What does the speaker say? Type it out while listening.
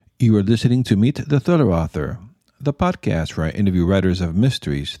You are listening to Meet the Thriller Author, the podcast where I interview writers of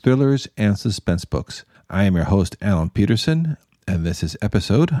mysteries, thrillers, and suspense books. I am your host, Alan Peterson, and this is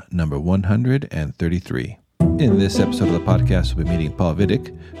episode number 133. In this episode of the podcast, we'll be meeting Paul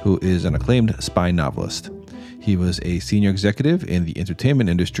Vidic, who is an acclaimed spy novelist. He was a senior executive in the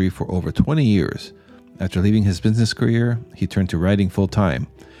entertainment industry for over 20 years. After leaving his business career, he turned to writing full-time.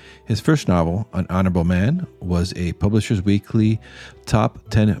 His first novel, An Honorable Man, was a Publishers Weekly Top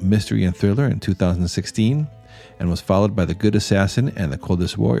 10 Mystery and Thriller in 2016 and was followed by The Good Assassin and The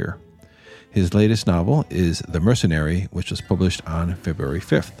Coldest Warrior. His latest novel is The Mercenary, which was published on February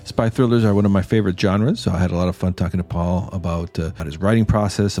 5th. Spy thrillers are one of my favorite genres, so I had a lot of fun talking to Paul about his writing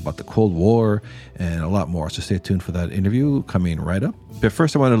process, about the Cold War, and a lot more. So stay tuned for that interview coming right up. But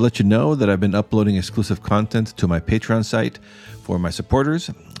first, I want to let you know that I've been uploading exclusive content to my Patreon site for my supporters.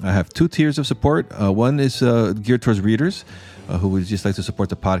 I have two tiers of support. One is geared towards readers who would just like to support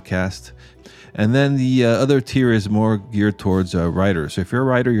the podcast. And then the other tier is more geared towards writers. So if you're a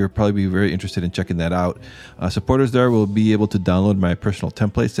writer, you'll probably be very interested in checking that out. Supporters there will be able to download my personal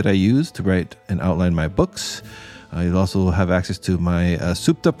templates that I use to write and outline my books. You'll also have access to my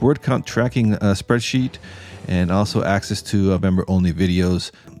souped up word count tracking spreadsheet, and also access to member-only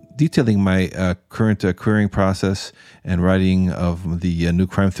videos detailing my current querying process and writing of the new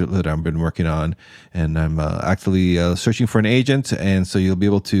crime thriller that I've been working on. And I'm actively searching for an agent, and so you'll be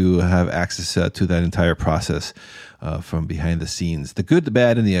able to have access to that entire process from behind the scenes. The good, the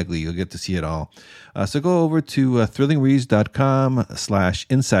bad, and the ugly. You'll get to see it all. So go over to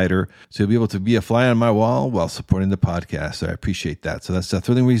thrillingreads.com/insider, so you'll be able to be a fly on my wall while supporting the podcast. So I appreciate that. So that's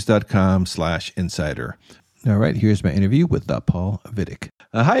thrillingreads.com/insider. All right, here's my interview with Paul Vidic.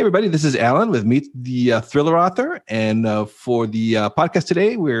 Hi, everybody. This is Alan with Meet the Thriller Author. And for the podcast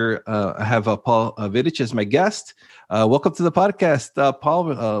today, I have Paul Vidic as my guest. Welcome to the podcast,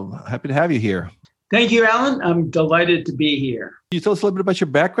 Paul. Happy to have you here. Thank you, Alan. I'm delighted to be here. Can you tell us a little bit about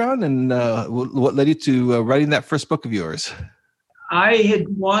your background and what led you to writing that first book of yours? I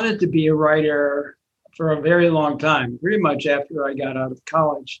had wanted to be a writer for a very long time, pretty much after I got out of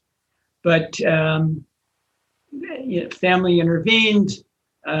college. But family intervened.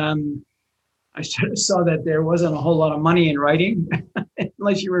 I sort of saw that there wasn't a whole lot of money in writing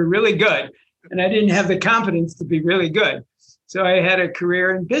unless you were really good. And I didn't have the confidence to be really good. So I had a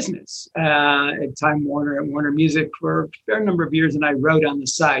career in business at Time Warner and Warner Music for a fair number of years. And I wrote on the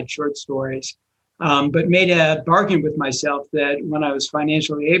side short stories, but made a bargain with myself that when I was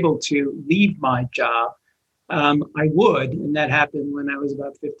financially able to leave my job, I would. And that happened when I was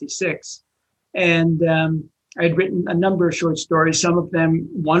about 56. And I'd written a number of short stories. Some of them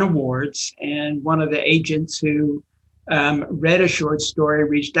won awards. And one of the agents who read a short story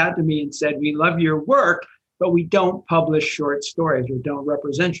reached out to me and said, "We love your work, but we don't publish short stories or don't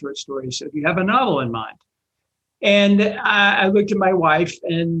represent short stories. So do you have a novel in mind?" And I looked at my wife,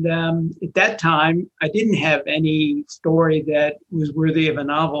 and at that time, I didn't have any story that was worthy of a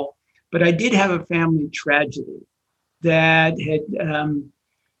novel, but I did have a family tragedy that had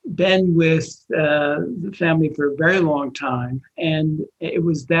been with the family for a very long time. And it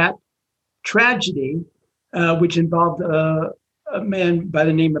was that tragedy, which involved a man by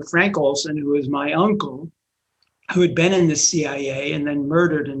the name of Frank Olson, who was my uncle, who had been in the CIA and then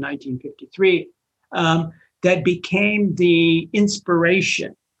murdered in 1953, that became the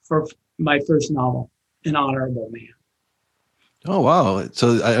inspiration for my first novel, An Honorable Man. Oh, wow.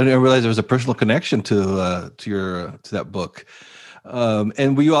 So I didn't realize there was a personal connection to that book.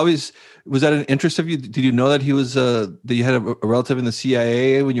 And were you always, was that an interest of you? Did you know that he was, that you had a relative in the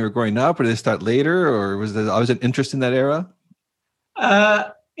CIA when you were growing up, or did it start later, or was there always an interest in that era?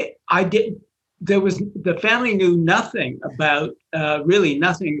 I did. The family knew nothing about, really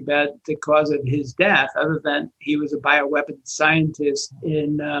nothing about the cause of his death, other than he was a bioweapons scientist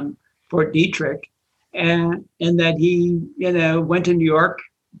in Fort Detrick, and that he, went to New York,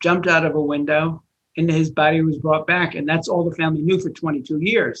 jumped out of a window, and his body was brought back. And that's all the family knew for 22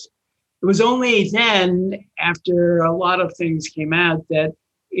 years. It was only then, after a lot of things came out, that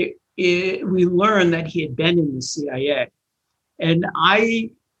we learned that he had been in the CIA. And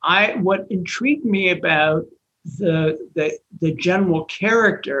what intrigued me about the general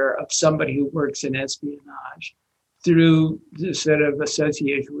character of somebody who works in espionage through the sort of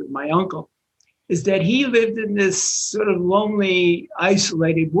association with my uncle is that he lived in this sort of lonely,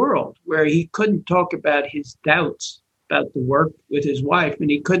 isolated world where he couldn't talk about his doubts about the work with his wife,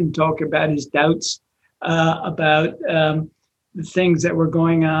 and he couldn't talk about his doubts about the things that were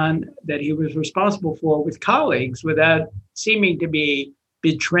going on that he was responsible for with colleagues without seeming to be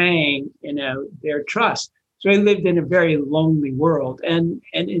betraying, their trust. So I lived in a very lonely world. And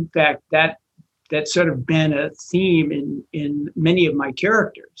in fact, that's sort of been a theme in many of my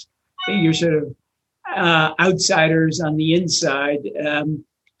characters. You're sort of outsiders on the inside,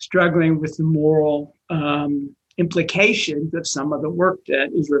 struggling with the moral implications of some of the work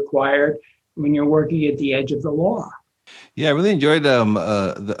that is required when you're working at the edge of the law. Yeah, I really enjoyed.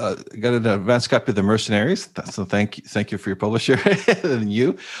 Got an advanced copy of The Mercenaries. So thank you for your publisher and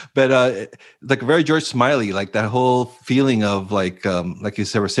you. But like very George Smiley, like that whole feeling of like you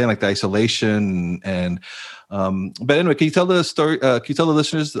said, we're saying like the isolation and. But anyway, can you tell the story? Can you tell the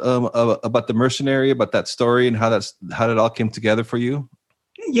listeners about The Mercenary, about that story, and how it all came together for you?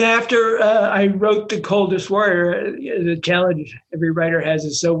 Yeah, after I wrote The Coldest Warrior, the challenge every writer has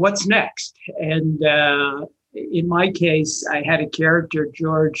is, so what's next? And in my case, I had a character,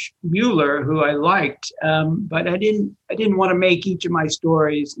 George Mueller, who I liked, but I didn't want to make each of my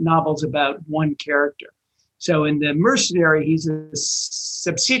stories novels about one character. So in The Mercenary, he's a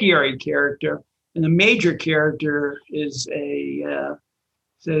subsidiary character, and the major character is a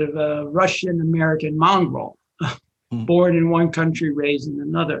sort of a Russian-American mongrel, born in one country, raised in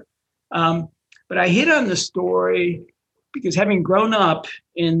another. But I hit on the story because having grown up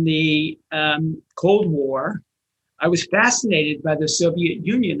in the Cold War, I was fascinated by the Soviet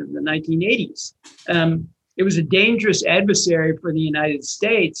Union of the 1980s. It was a dangerous adversary for the United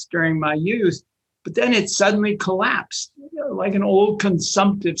States during my youth, but then it suddenly collapsed, like an old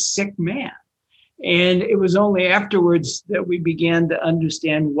consumptive sick man. And it was only afterwards that we began to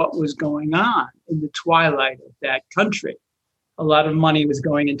understand what was going on in the twilight of that country. A lot of money was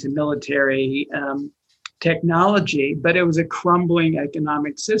going into military technology, but it was a crumbling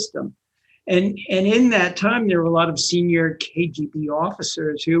economic system. And in that time, there were a lot of senior KGB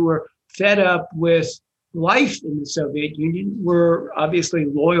officers who were fed up with life in the Soviet Union, were obviously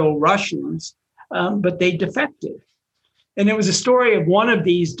loyal Russians, but they defected. And it was a story of one of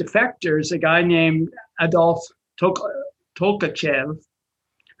these defectors, a guy named Adolf Tolkachev,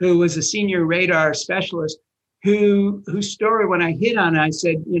 who was a senior radar specialist, whose story, when I hit on it, I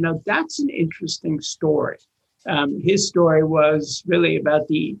said, that's an interesting story. His story was really about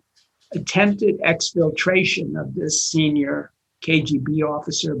the attempted exfiltration of this senior KGB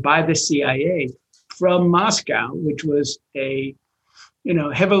officer by the CIA from Moscow, which was a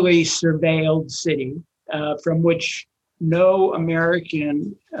heavily surveilled city from which no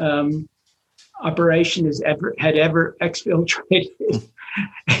American operation had ever exfiltrated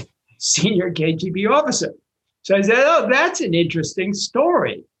senior KGB officer. So I said, oh, that's an interesting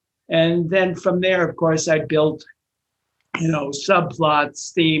story. And then from there, of course, I built,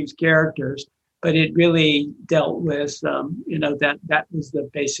 subplots, themes, characters, but it really dealt with, that was the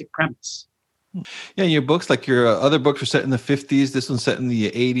basic premise. Yeah, your books, like your other books, were set in the 50s. This one's set in the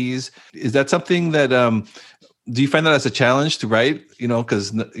 80s. Is that something that, do you find that as a challenge to write?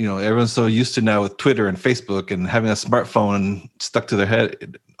 Because, everyone's so used to now with Twitter and Facebook and having a smartphone stuck to their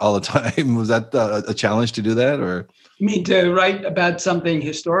head all the time. Was that a challenge to do that, or? You mean to write about something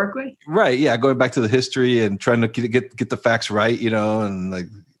historically? Right. Yeah. Going back to the history and trying to get the facts right, and like.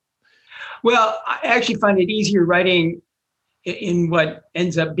 Well, I actually find it easier writing in what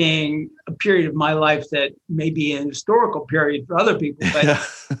ends up being a period of my life that may be an historical period for other people. But,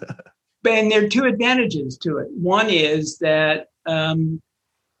 and there are two advantages to it. One is that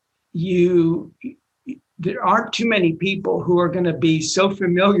there aren't too many people who are going to be so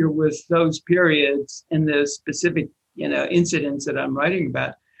familiar with those periods and the specific incidents that I'm writing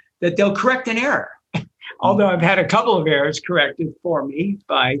about that they'll correct an error. Although I've had a couple of errors corrected for me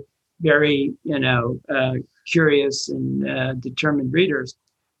by very curious and determined readers,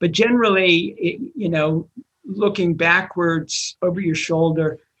 but generally, looking backwards over your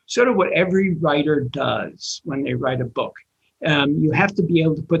shoulder, sort of what every writer does when they write a book. You have to be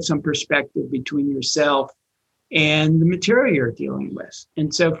able to put some perspective between yourself and the material you're dealing with.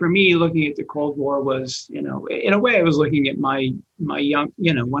 And so for me, looking at the Cold War was, in a way, I was looking at my young,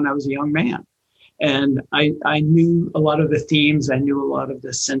 when I was a young man. And I knew a lot of the themes. I knew a lot of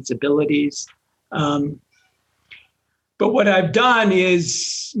the sensibilities. But what I've done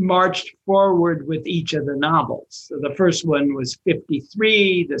is marched forward with each of the novels. So the first one was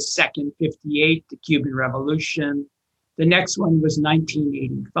 53, the second 58, the Cuban Revolution. The next one was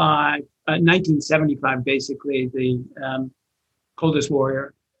 1975, basically, the Coldest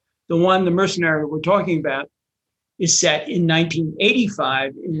Warrior. The one, The Mercenary, we're talking about is set in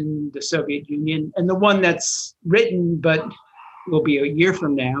 1985 in the Soviet Union. And the one that's written, but will be a year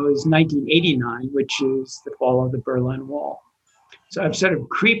from now, is 1989, which is the fall of the Berlin Wall. So I've sort of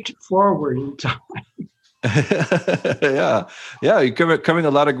creeped forward in time. Yeah, you're covering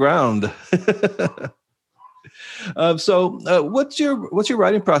a lot of ground. What's your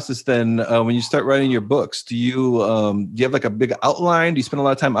writing process then when you start writing your books? Do you have like a big outline? Do you spend a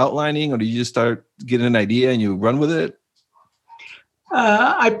lot of time outlining, or do you just start getting an idea and you run with it?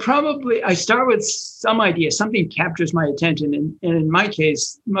 I start with some idea, something captures my attention. And in my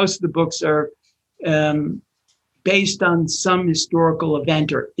case, most of the books are based on some historical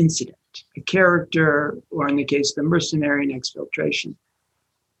event or incident, a character, or in the case of The Mercenary and Exfiltration.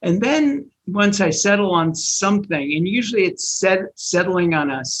 And then once I settle on something, and usually it's settling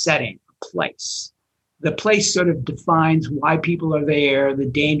on a setting, a place. The place sort of defines why people are there, the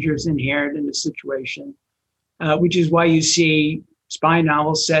dangers inherent in the situation, which is why you see spy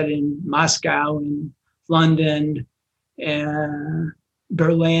novels set in Moscow and London,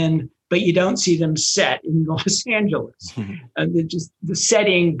 Berlin, but you don't see them set in Los Angeles. The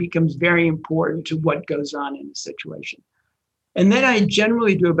setting becomes very important to what goes on in the situation. And then I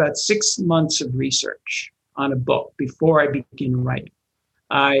generally do about 6 months of research on a book before I begin writing.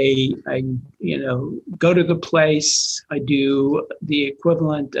 I go to the place. I do the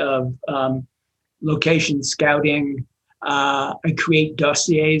equivalent of location scouting. I create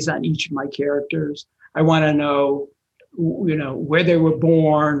dossiers on each of my characters. I want to know, where they were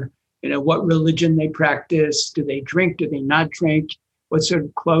born, what religion they practice. Do they drink? Do they not drink? What sort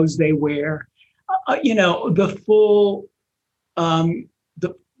of clothes they wear? The full,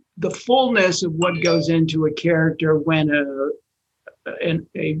 the fullness of what goes into a character when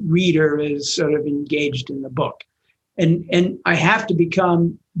a reader is sort of engaged in the book. And I have to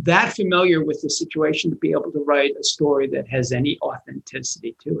become that familiar with the situation to be able to write a story that has any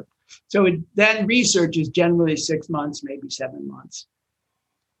authenticity to it. So that research is generally 6 months, maybe 7 months.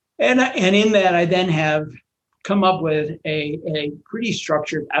 And in that, I then have come up with a pretty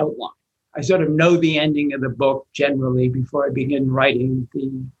structured outline. I sort of know the ending of the book generally before I begin writing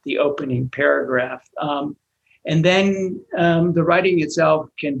the opening paragraph. And then the writing itself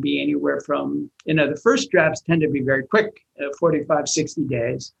can be anywhere from, the first drafts tend to be very quick, 45, 60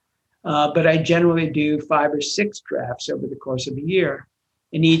 days. But I generally do 5 or 6 drafts over the course of a year.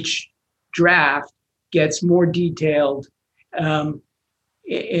 And each draft gets more detailed. And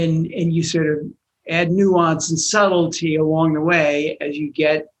you sort of add nuance and subtlety along the way as you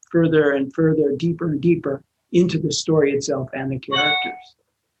get further and further, deeper and deeper into the story itself and the characters.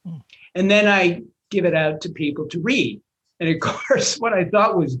 And then I give it out to people to read. And of course, what I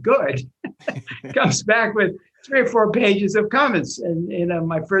thought was good comes back with 3 or 4 pages of comments. And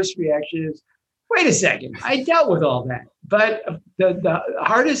my first reaction is, wait a second, I dealt with all that. But the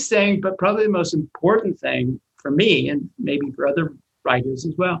hardest thing, but probably the most important thing for me, and maybe for other writers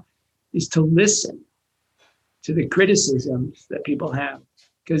as well, is to listen to the criticisms that people have.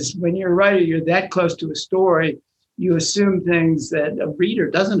 Because when you're a writer, you're that close to a story, you assume things that a reader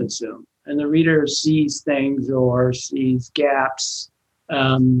doesn't assume. And the reader sees things or sees gaps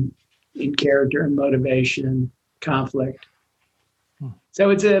in character and motivation, conflict. So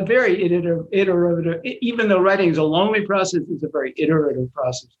it's a very iterative, even though writing is a lonely process, it's a very iterative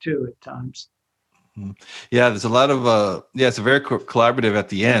process too at times. Yeah, there's a lot of, it's a very collaborative at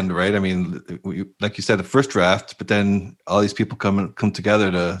the end, right? I mean, like you said, the first draft, but then all these people come together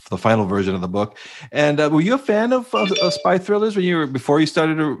for the final version of the book. And were you a fan of spy thrillers before you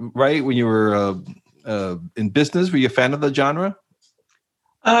started to write, when you were in business? Were you a fan of the genre?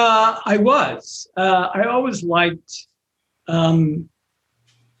 I was. I always liked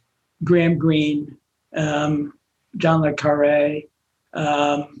Graham Greene, John le Carré,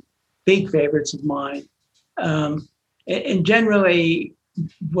 big favorites of mine. And generally,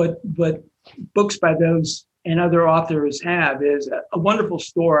 what books by those and other authors have is a wonderful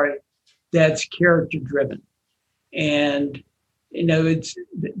story that's character driven. And,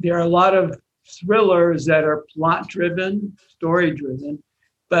 there are a lot of thrillers that are plot driven, story driven,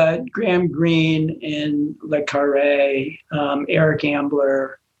 but Graham Greene and le Carré, Eric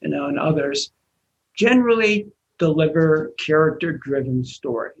Ambler, and others generally deliver character driven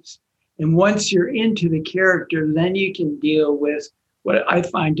stories. And once you're into the character, then you can deal with what I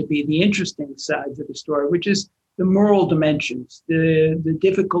find to be the interesting sides of the story, which is the moral dimensions, the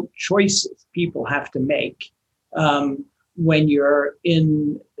difficult choices people have to make when you're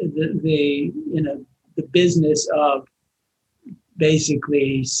in the business of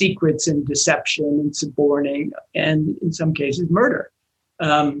basically secrets and deception and suborning, and in some cases murder.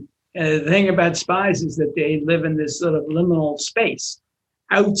 The thing about spies is that they live in this sort of liminal space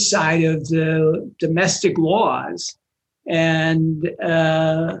outside of the domestic laws, and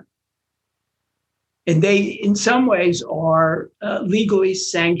they, in some ways, are legally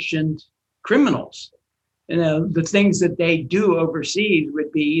sanctioned criminals. The things that they do overseas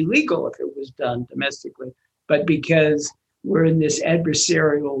would be illegal if it was done domestically. but because we're in this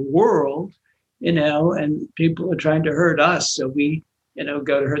adversarial world, and people are trying to hurt us, so we,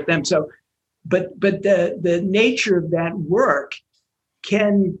 go to hurt them. So, but the nature of that work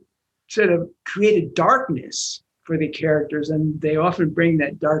can sort of create a darkness for the characters, and they often bring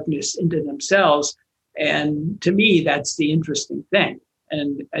that darkness into themselves. And to me, that's the interesting thing.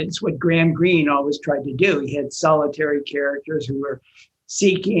 And it's what Graham Greene always tried to do. He had solitary characters who were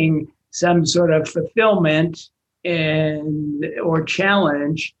seeking some sort of fulfillment or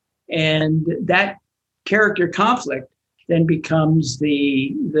challenge, and that character conflict then becomes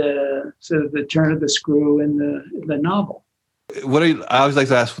the sort of the turn of the screw in the novel. I always like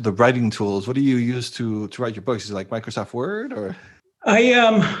to ask for the writing tools. What do you use to write your books? Is it like Microsoft Word or?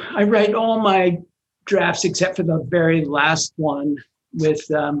 I write all my drafts except for the very last one with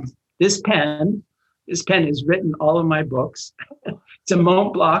this pen. This pen has written all of my books. It's a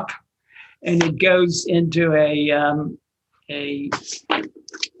Mont Blanc, and it goes into a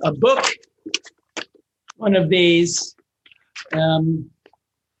book, one of these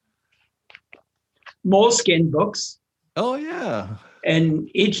Moleskine books. Oh, yeah. And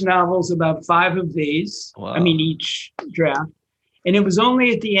each novel's about 5 of these. Wow. I mean, each draft. And it was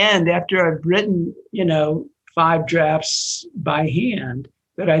only at the end, after I've written, 5 drafts by hand,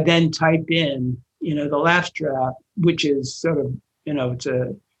 that I then type in, the last draft, which is sort of, I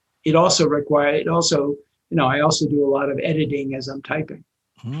also do a lot of editing as I'm typing.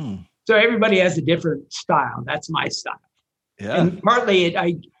 So everybody has a different style. That's my style. Yeah. And partly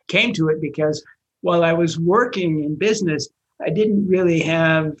I came to it because while I was working in business, I didn't really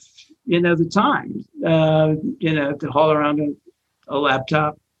have, the time, to haul around a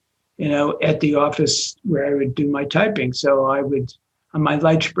laptop, at the office where I would do my typing. So I would, on my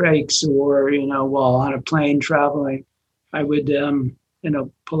lunch breaks or, while on a plane traveling, I would,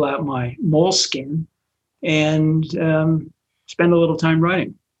 pull out my Moleskine and spend a little time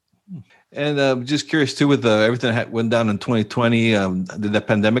writing. And just curious too, with everything that went down in 2020, did the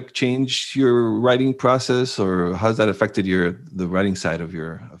pandemic change your writing process, or how's that affected the writing side of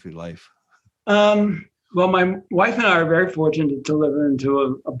your life? Well, my wife and I are very fortunate to live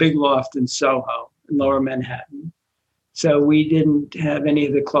into a big loft in Soho, in Lower Manhattan. So we didn't have any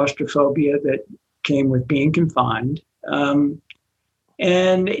of the claustrophobia that came with being confined.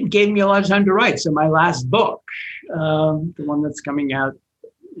 And it gave me a lot of time to write. So my last book, the one that's coming out,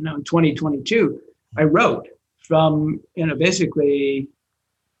 in 2022, I wrote from, basically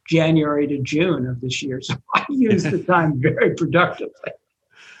January to June of this year. So I used the time very productively.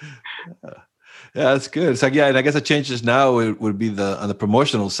 Yeah, that's good. It's like, and I guess the changes now would be on the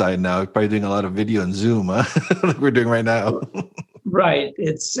promotional side now. You're probably doing a lot of video and Zoom, huh? Like we're doing right now. Right.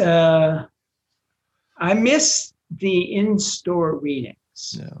 It's, I miss the in-store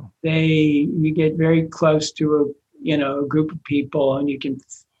readings. Yeah. You get very close to a group of people, and you can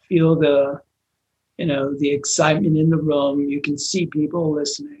feel the excitement in the room. You can see people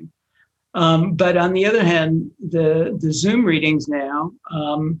listening. But on the other hand, the Zoom readings now,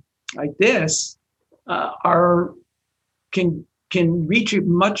 like this, can reach a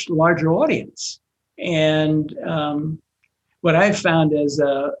much larger audience. And what I've found as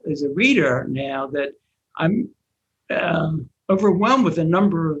a reader now, that I'm overwhelmed with the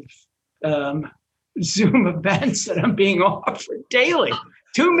number of Zoom events that I'm being offered daily.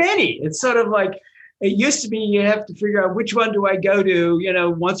 Too many. It's sort of like, it used to be you have to figure out which one do I go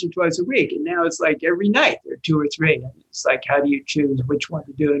to, once or twice a week. And now it's like every night there are 2 or 3. And it's like, how do you choose which one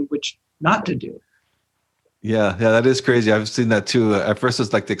to do and which not to do? Yeah, that is crazy. I've seen that too. At first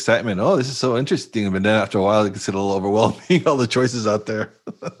it's like the excitement. Oh, this is so interesting. But then after a while, it gets a little overwhelming, all the choices out there.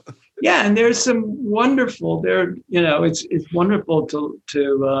 Yeah. And there's some wonderful, it's wonderful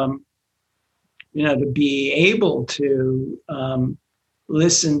to be able to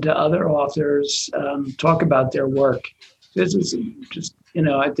listen to other authors talk about their work. This is just,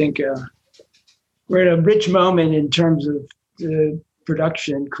 I think we're at a rich moment in terms of the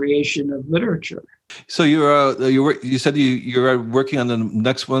production, creation of literature. So you said you're working on the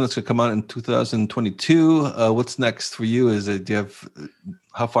next one that's going to come out in 2022. What's next for you?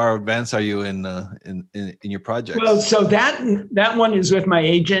 How far advanced are you in your project? Well, so that one is with my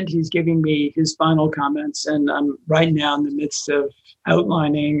agent. He's giving me his final comments, and I'm right now in the midst of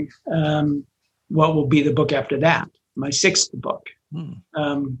outlining what will be the book after that, my 6th book.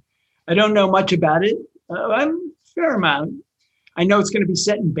 I don't know much about it. I'm a fair amount. I know it's going to be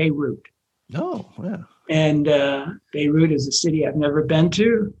set in Beirut. Oh, yeah. And Beirut is a city I've never been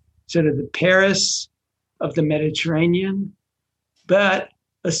to, sort of the Paris of the Mediterranean, but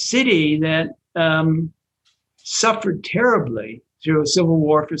a city that suffered terribly through a civil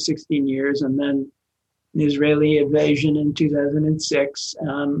war for 16 years and then the Israeli invasion in 2006.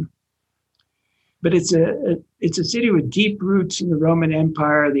 But it's a city with deep roots in the Roman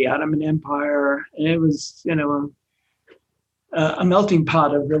Empire, the Ottoman Empire, and it was, a melting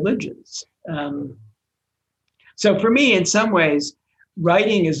pot of religions. So for me, in some ways,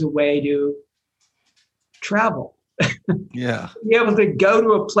 writing is a way to travel. Yeah. Be able to go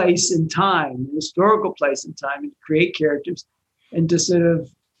to a place in time, a historical place in time, and create characters, and to sort of,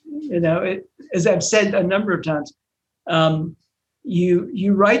 as I've said a number of times,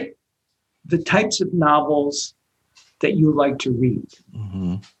 you write the types of novels that you like to read.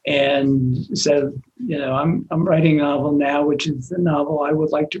 Mm-hmm. And so, I'm writing a novel now, which is the novel I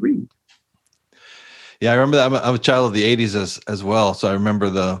would like to read. Yeah, I remember that. I'm a child of the 80s as well. So I remember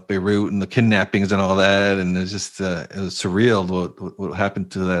the Beirut and the kidnappings and all that. And it was just, it was surreal what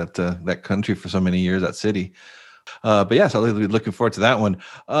happened to that country for so many years, that city. But yeah, so I'll be looking forward to that one.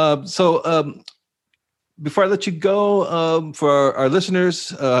 Before I let you go, for our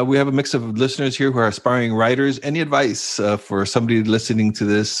listeners, we have a mix of listeners here who are aspiring writers. Any advice for somebody listening to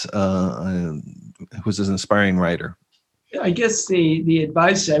this who's an aspiring writer? I guess the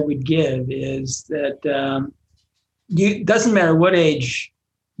advice I would give is that it doesn't matter what age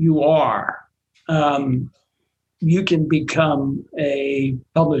you are, you can become a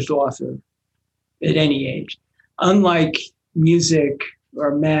published author at any age. Unlike music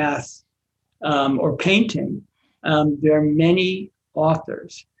or math, or painting, there are many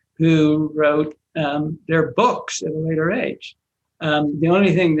authors who wrote their books at a later age. The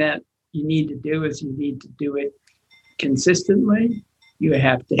only thing that you need to do is you need to do it consistently. You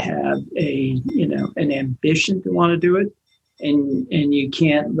have to have an ambition to want to do it, and you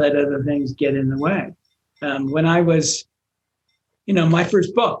can't let other things get in the way. When I was, my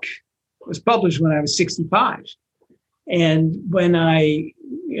first book was published when I was 65. And when I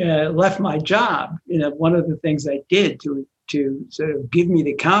left my job, one of the things I did to sort of give me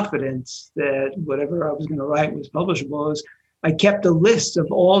the confidence that whatever I was going to write was publishable is I kept a list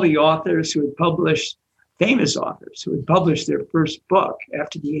of all the authors who had published, famous authors who had published their first book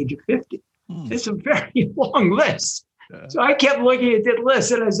after the age of 50. It's a very long list. Yeah. So I kept looking at that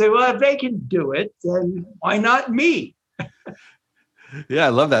list and I said, well, if they can do it, then why not me? Yeah, I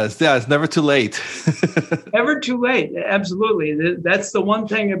love that. It's never too late. Never too late. Absolutely. That's the one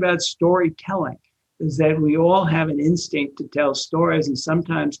thing about storytelling, is that we all have an instinct to tell stories. And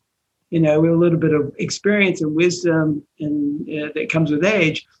sometimes, with a little bit of experience and wisdom and that comes with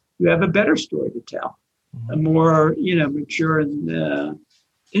age, you have a better story to tell, a more, mature and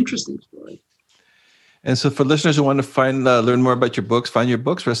interesting story. And so for listeners who want to learn more about your books, find your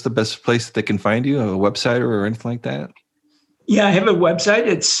books, what's the best place that they can find you, a website or anything like that? Yeah, I have a website.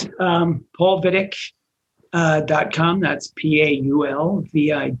 It's paulvidich.com. That's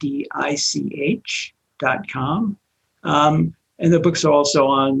PaulVidich.com. And the books are also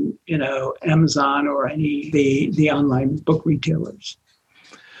on, Amazon or any the online book retailers.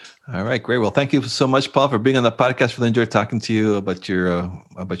 All right, great. Well, thank you so much, Paul, for being on the podcast. Really enjoyed talking to you about your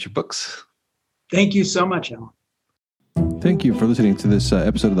books. Thank you so much, Alan. Thank you for listening to this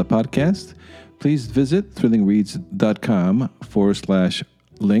episode of the podcast. Please visit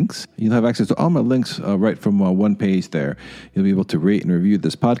thrillingreads.com/links. You'll have access to all my links right from one page there. You'll be able to rate and review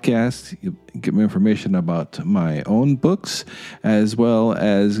this podcast. You'll get more information about my own books, as well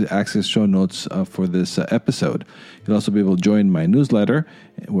as access show notes for this episode. You'll also be able to join my newsletter,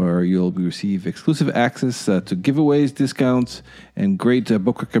 where you'll receive exclusive access to giveaways, discounts, and great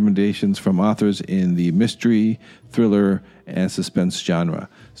book recommendations from authors in the mystery, thriller, and suspense genre.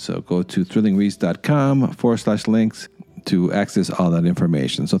 So go to thrillingreads.com/links to access all that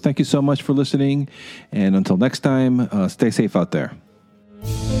information. So thank you so much for listening. And until next time, stay safe out there.